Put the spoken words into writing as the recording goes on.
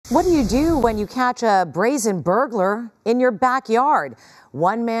What do you do when you catch a brazen burglar in your backyard?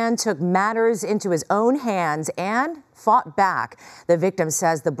 One man took matters into his own hands and fought back. The victim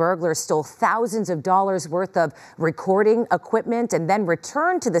says the burglar stole thousands of dollars worth of recording equipment and then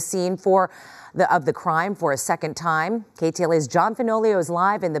returned to the scene of the crime for a second time. KTLA's John Fenolio is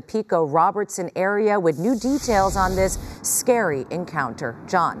live in the Pico-Robertson area with new details on this scary encounter.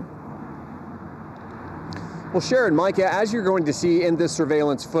 John. Well, Sharon, Micah, as you're going to see in this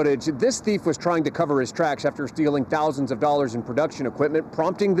surveillance footage, this thief was trying to cover his tracks after stealing thousands of dollars in production equipment,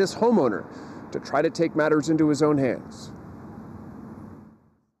 prompting this homeowner to try to take matters into his own hands.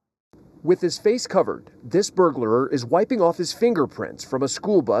 With his face covered, this burglar is wiping off his fingerprints from a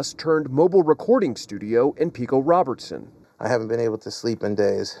school bus turned mobile recording studio in Pico-Robertson. I haven't been able to sleep in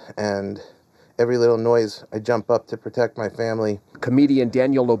days, and every little noise, I jump up to protect my family. Comedian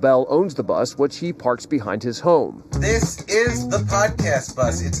Daniel Lobel owns the bus, which he parks behind his home. This is the podcast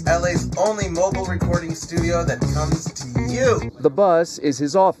bus. It's LA's only mobile recording studio that comes to you. The bus is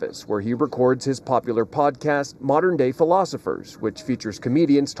his office, where he records his popular podcast, Modern Day Philosophers, which features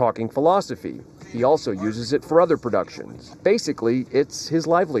comedians talking philosophy. He also uses it for other productions. Basically, it's his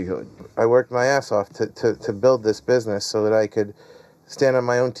livelihood. I worked my ass off to build this business so that I could stand on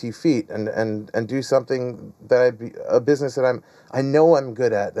my own 2 feet and do something a business that I know I'm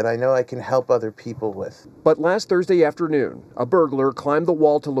good at, that I know I can help other people with. But last Thursday afternoon, a burglar climbed the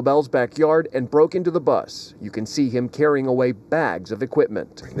wall to Lobel's backyard and broke into the bus. You can see him carrying away bags of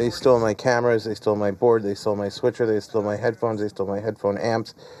equipment. They stole my cameras, they stole my board, they stole my switcher, they stole my headphones, they stole my headphone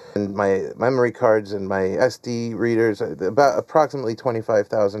amps, and my memory cards and my SD readers, about approximately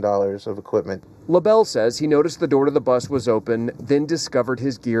 $25,000 of equipment. Lobel says he noticed the door to the bus was open, then discovered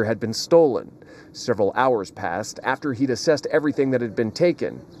his gear had been stolen. Several hours passed after he'd assessed everything that had been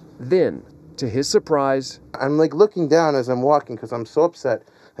taken. Then, to his surprise, I'm like looking down as I'm walking because I'm so upset,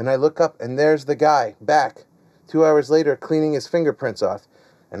 and I look up and there's the guy back 2 hours later cleaning his fingerprints off.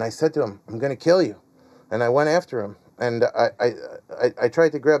 And I said to him, "I'm going to kill you." And I went after him. And I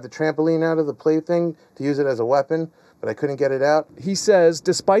tried to grab the trampoline out of the plaything to use it as a weapon, but I couldn't get it out. He says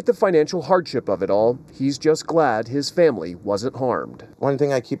despite the financial hardship of it all, he's just glad his family wasn't harmed. One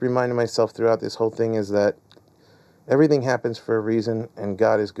thing I keep reminding myself throughout this whole thing is that everything happens for a reason, and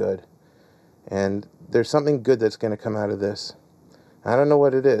God is good. And there's something good that's going to come out of this. I don't know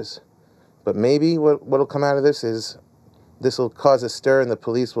what it is, but maybe what'll come out of this is this will cause a stir and the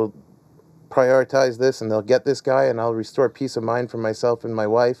police will prioritize this and they'll get this guy, and I'll restore peace of mind for myself and my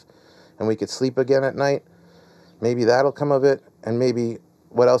wife, and we could sleep again at night. Maybe that'll come of it, and maybe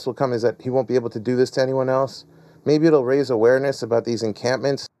what else will come is that he won't be able to do this to anyone else. Maybe it'll raise awareness about these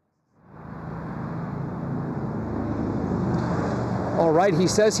encampments. All right, he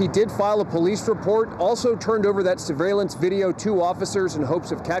says he did file a police report, also turned over that surveillance video to officers in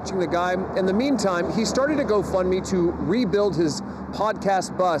hopes of catching the guy. In the meantime, he started a GoFundMe to rebuild his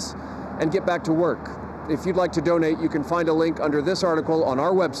podcast bus and get back to work. If you'd like to donate, you can find a link under this article on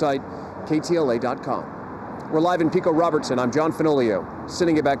our website, KTLA.com. We're live in Pico-Robertson. I'm John Fenolio,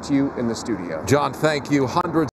 sending it back to you in the studio. John, thank you. Hundreds